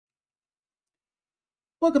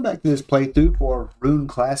Welcome back to this playthrough for Rune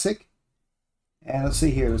Classic. And let's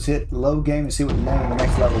see here, let's hit low game and see what the name of the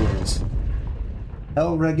next level is.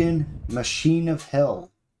 Helreginn, Machine of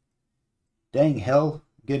Hell. Dang hell,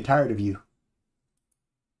 I'm getting tired of you.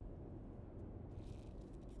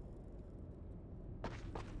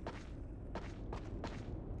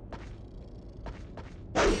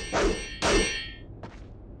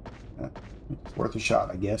 It's worth a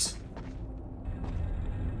shot, I guess.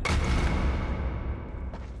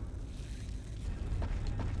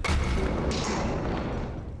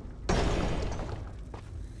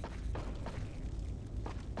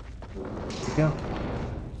 Go.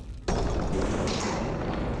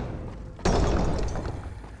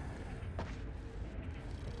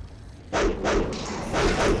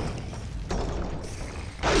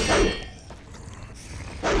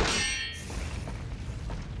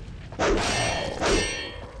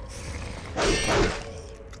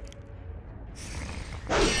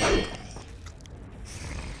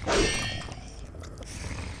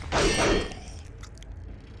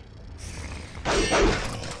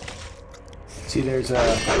 See, there's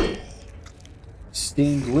a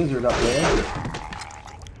steamed lizard up there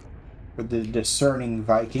for the discerning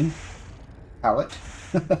Viking. Pallet.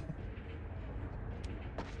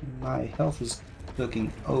 My health is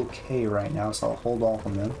looking okay right now, so I'll hold off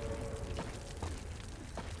on them.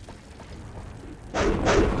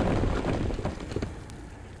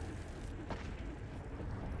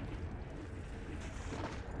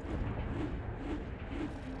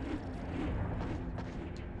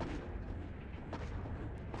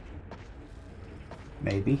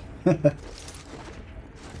 Maybe. I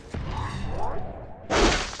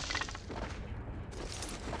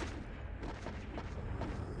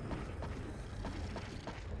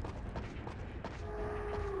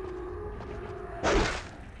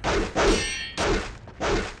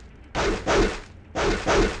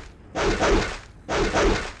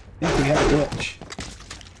think we have a glitch.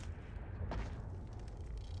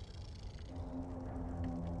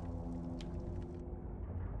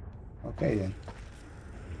 Okay then.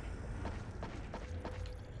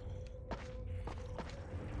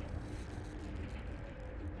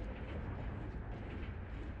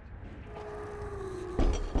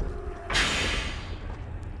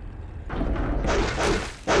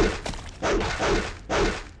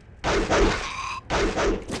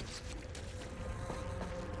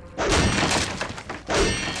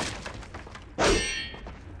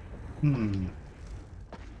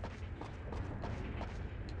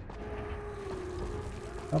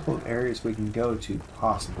 A couple of areas we can go to,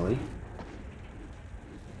 possibly.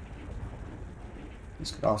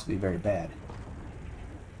 This could also be very bad.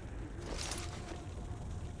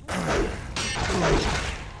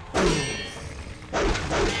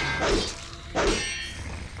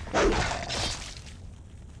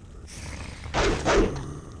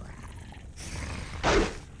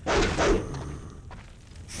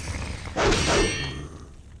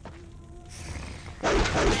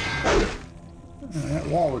 That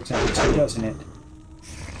wall looks interesting, doesn't it?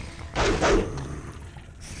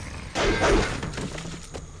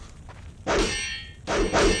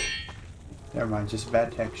 Never mind, just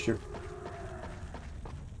bad texture.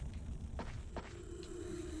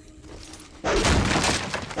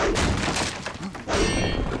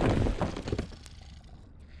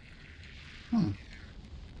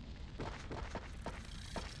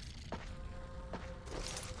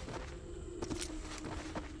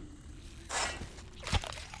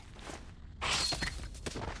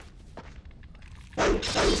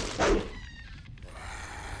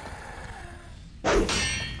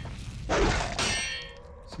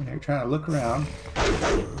 So they're trying to look around.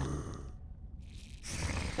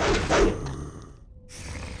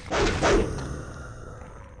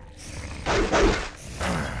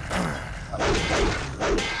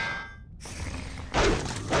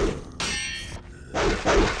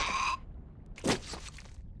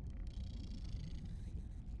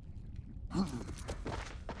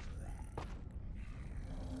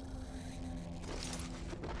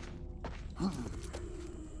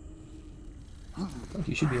 Oh,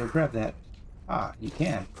 you should be able to grab that. Ah, you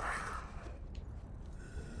can.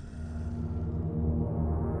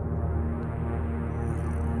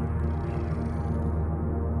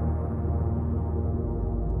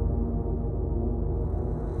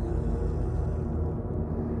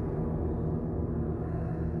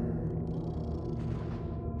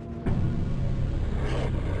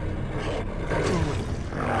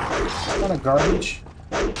 What a garbage.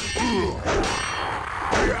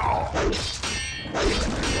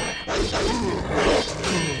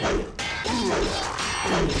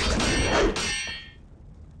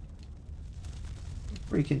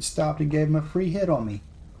 Freaking stopped and gave him a free hit on me.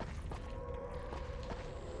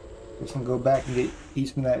 Just gonna go back and eat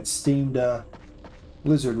some of that steamed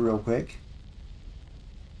lizard real quick.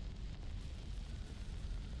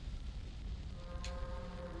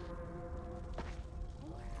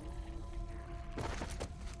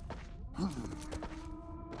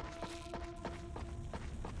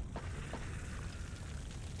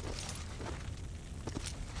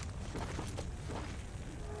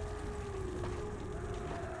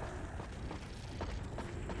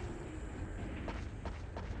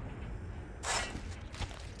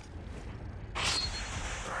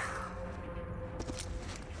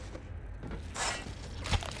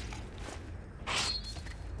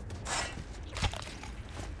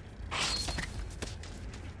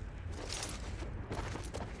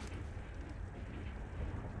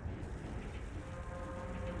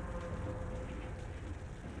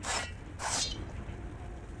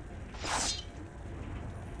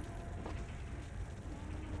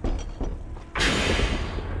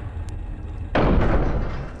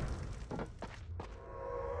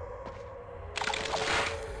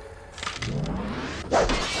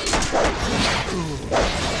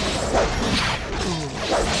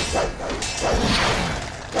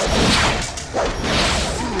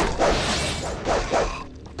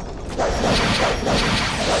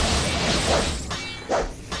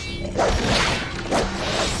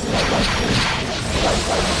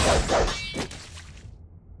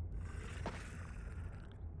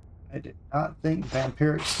 I did not think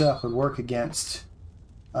vampiric stuff would work against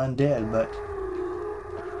undead, but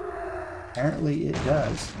apparently it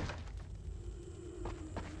does.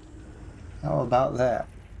 How about that?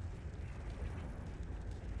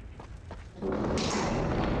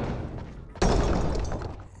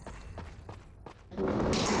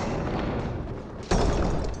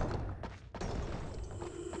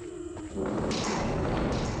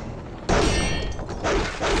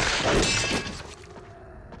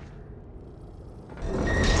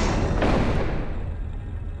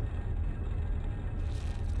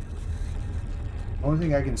 The only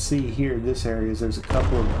thing I can see here in this area is there's a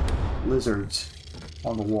couple of lizards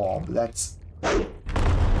on the wall, but that's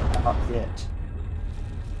about it.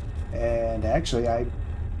 And actually, I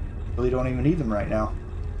really don't even need them right now.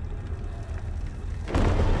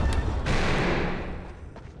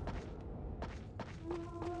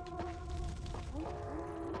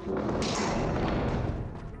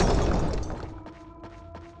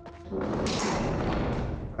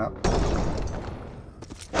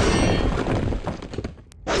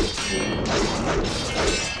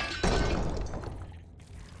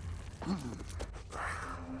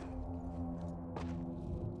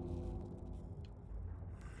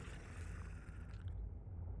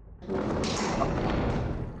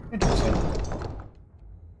 Interesting.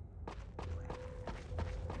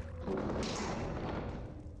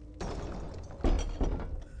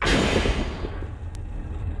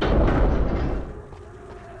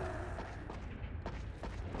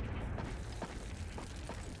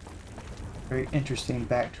 Very interesting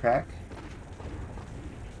backtrack.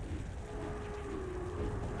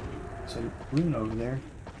 So Rune over there.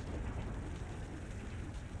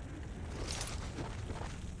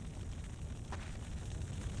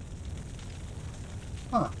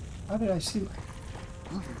 Huh, how did I see that?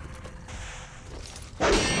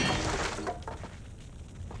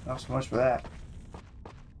 Not so much for that.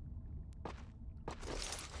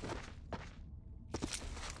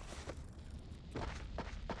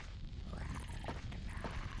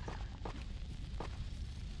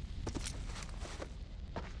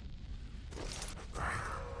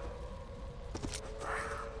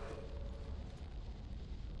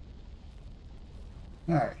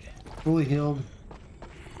 Alright, fully healed.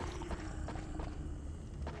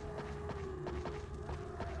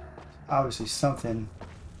 Obviously something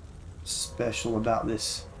special about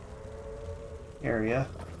this area.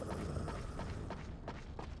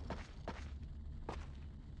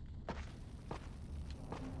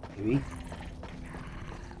 Maybe.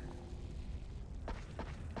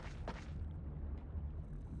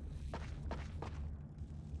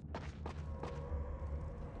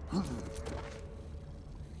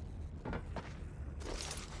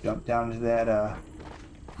 Jump down into that I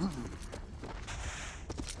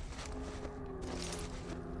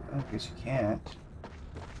guess you can't.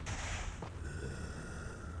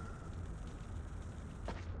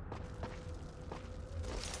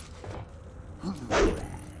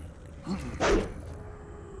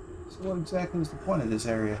 So what exactly was the point of this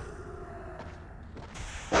area?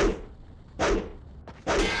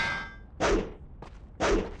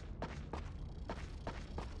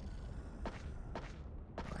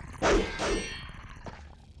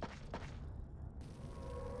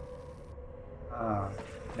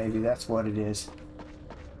 Maybe that's what it is.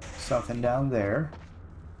 Something down there.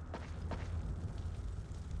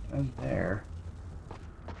 And there.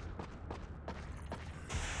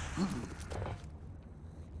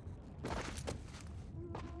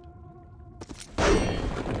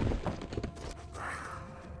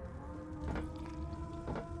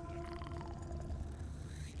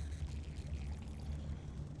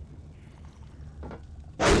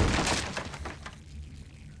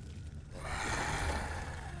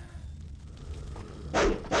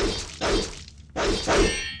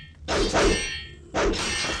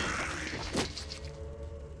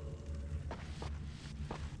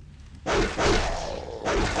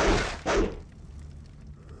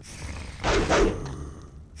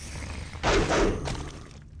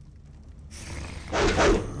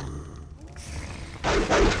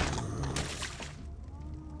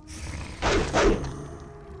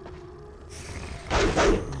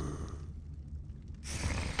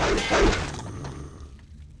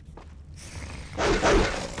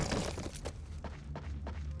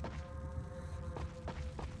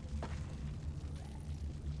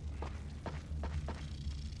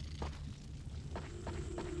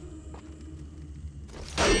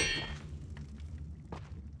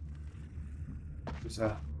 There's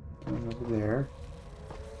a one over there.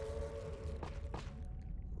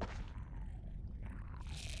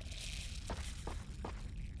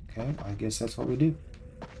 Okay, I guess that's what we do.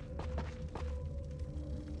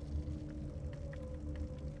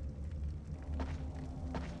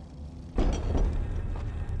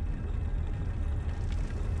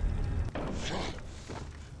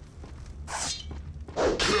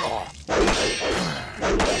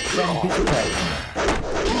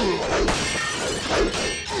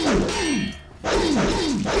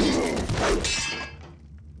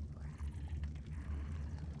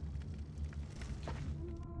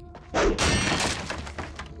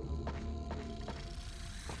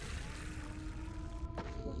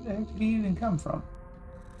 Where the heck did he even come from?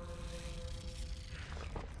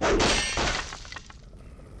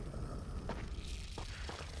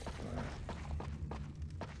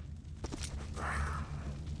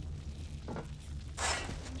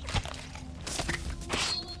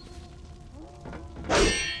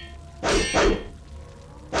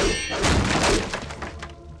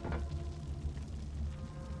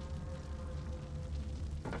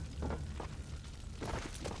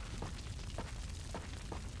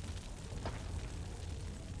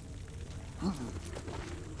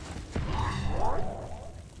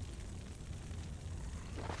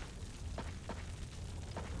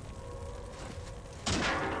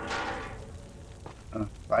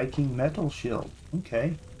 Viking metal shield.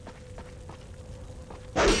 Okay.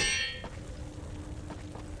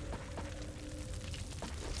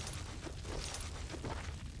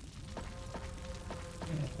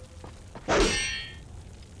 How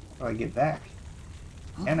do I get back?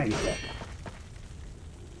 Can I get back?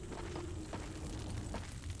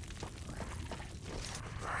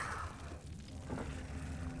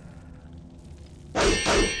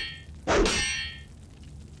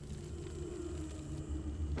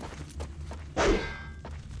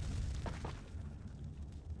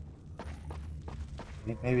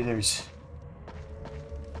 Maybe there's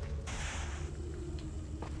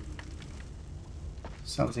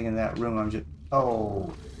something in that room. I'm just...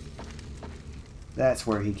 Oh, that's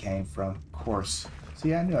where he came from. Of course.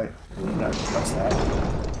 See, I knew I did not trust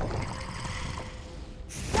that.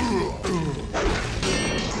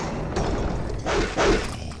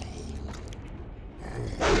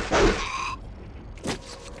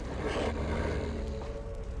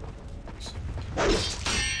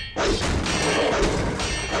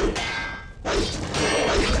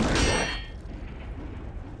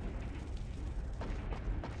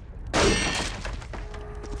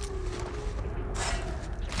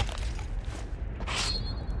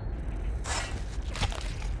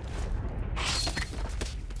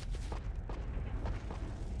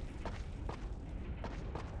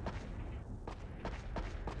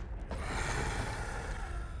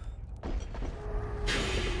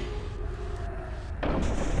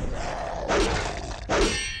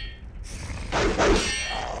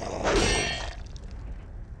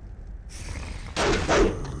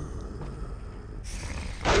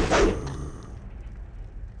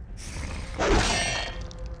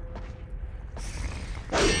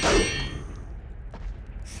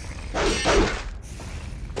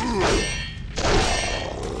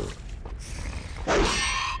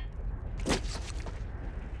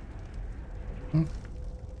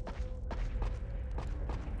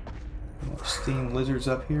 Steam lizards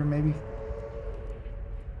up here, maybe?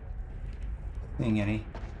 Seeing any?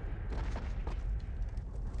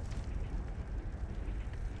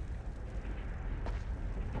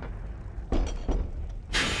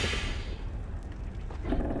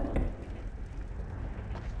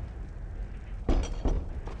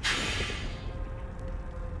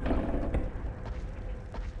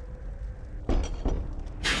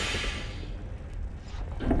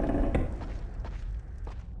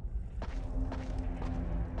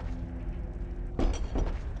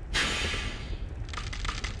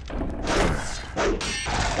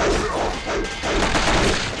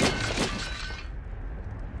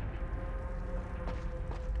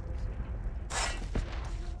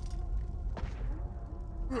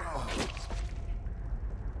 I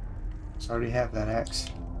already have that axe.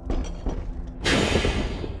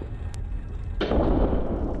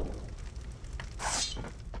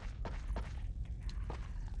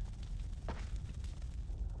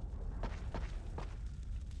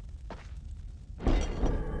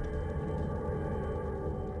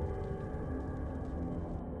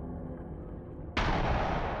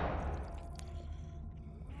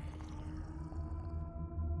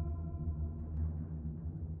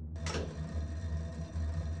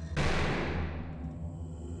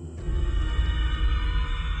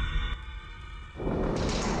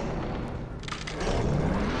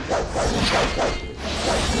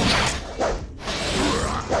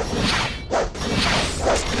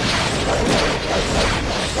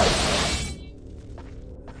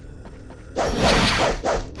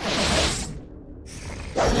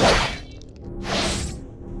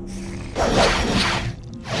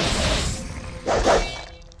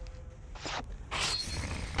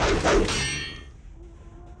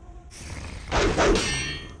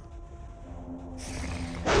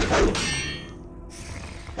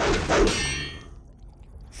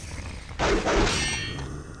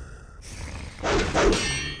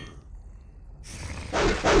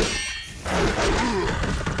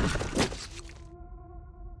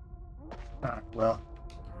 Well,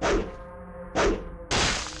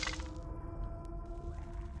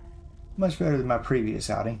 much better than my previous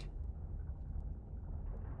outing.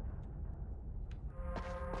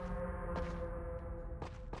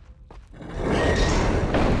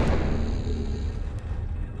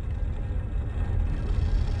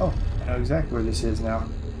 Oh, I know exactly where this is now.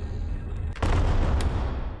 I'm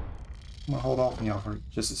gonna hold off on y'all for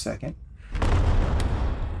just a second.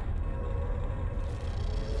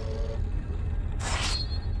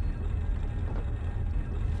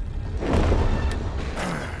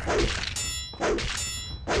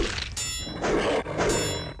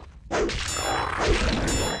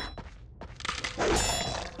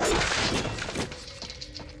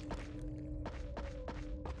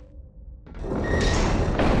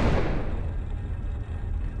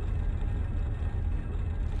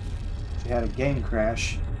 Had a game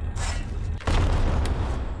crash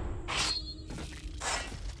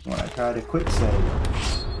when I tried a quick save.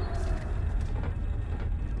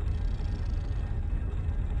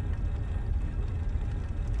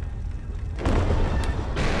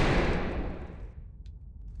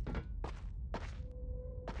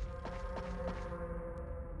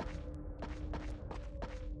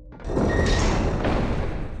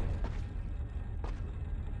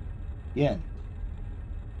 Again.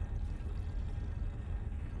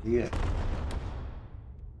 Yeah.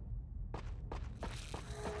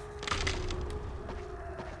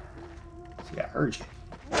 See, I heard you.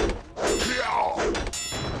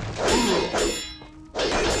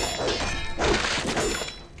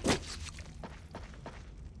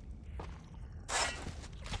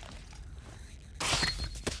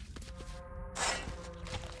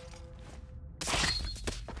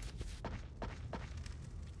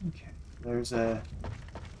 Okay, there's a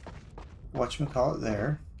whatchamacallit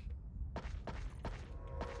there.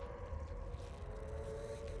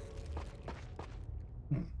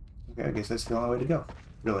 Okay, I guess that's the only way to go,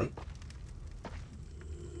 really.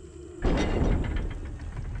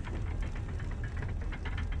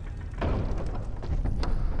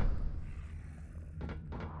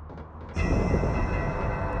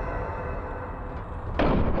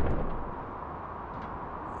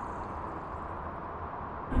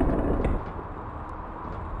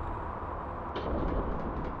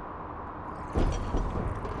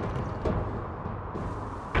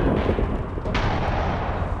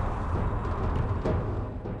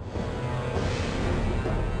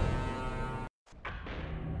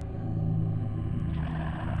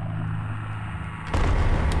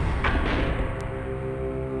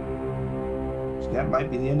 That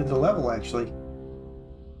might be the end of the level, actually.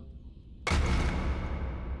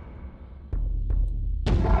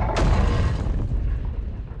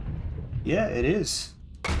 Yeah, it is.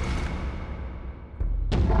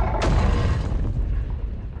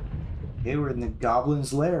 Okay, we're in the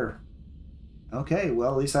Goblin's Lair. Okay,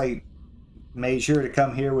 well, at least I made sure to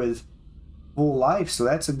come here with full life, so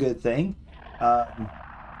that's a good thing.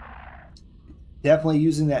 Definitely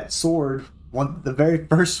using that sword, the very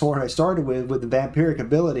first sword I started with the vampiric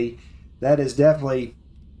ability, that has definitely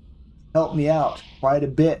helped me out quite a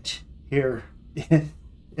bit here. And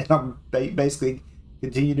I'm basically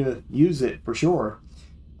continue to use it for sure.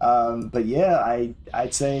 But yeah,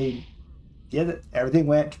 I'd say, yeah, that everything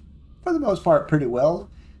went for the most part pretty well.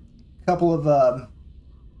 A couple of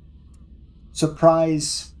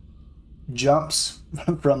surprise jumps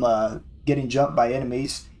from getting jumped by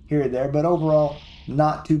enemies here and there, but overall,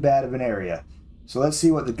 not too bad of an area. So let's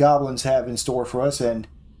see what the goblins have in store for us, and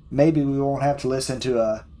maybe we won't have to listen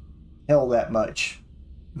to hell that much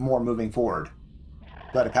more moving forward.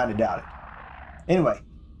 But I kind of doubt it. Anyway,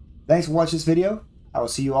 thanks for watching this video. I will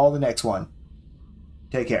see you all in the next one.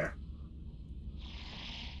 Take care.